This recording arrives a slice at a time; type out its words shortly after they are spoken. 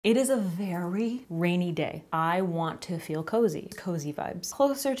It is a very rainy day. I want to feel cozy. Cozy vibes.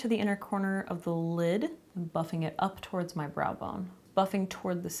 Closer to the inner corner of the lid, and buffing it up towards my brow bone. Buffing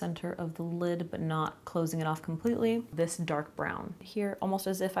toward the center of the lid, but not closing it off completely. This dark brown here, almost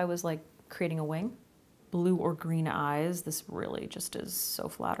as if I was like creating a wing. Blue or green eyes. This really just is so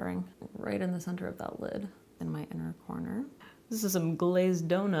flattering. Right in the center of that lid, in my inner corner. This is some glazed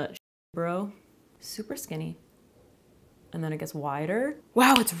donut, bro. Super skinny. And then it gets wider.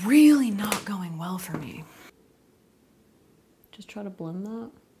 Wow, it's really not going well for me. Just try to blend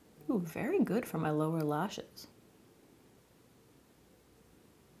that. Ooh, very good for my lower lashes.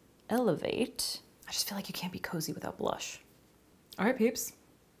 Elevate. I just feel like you can't be cozy without blush. All right, peeps,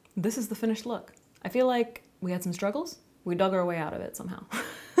 this is the finished look. I feel like we had some struggles. We dug our way out of it somehow.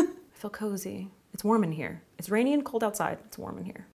 I feel cozy. It's warm in here. It's rainy and cold outside. It's warm in here.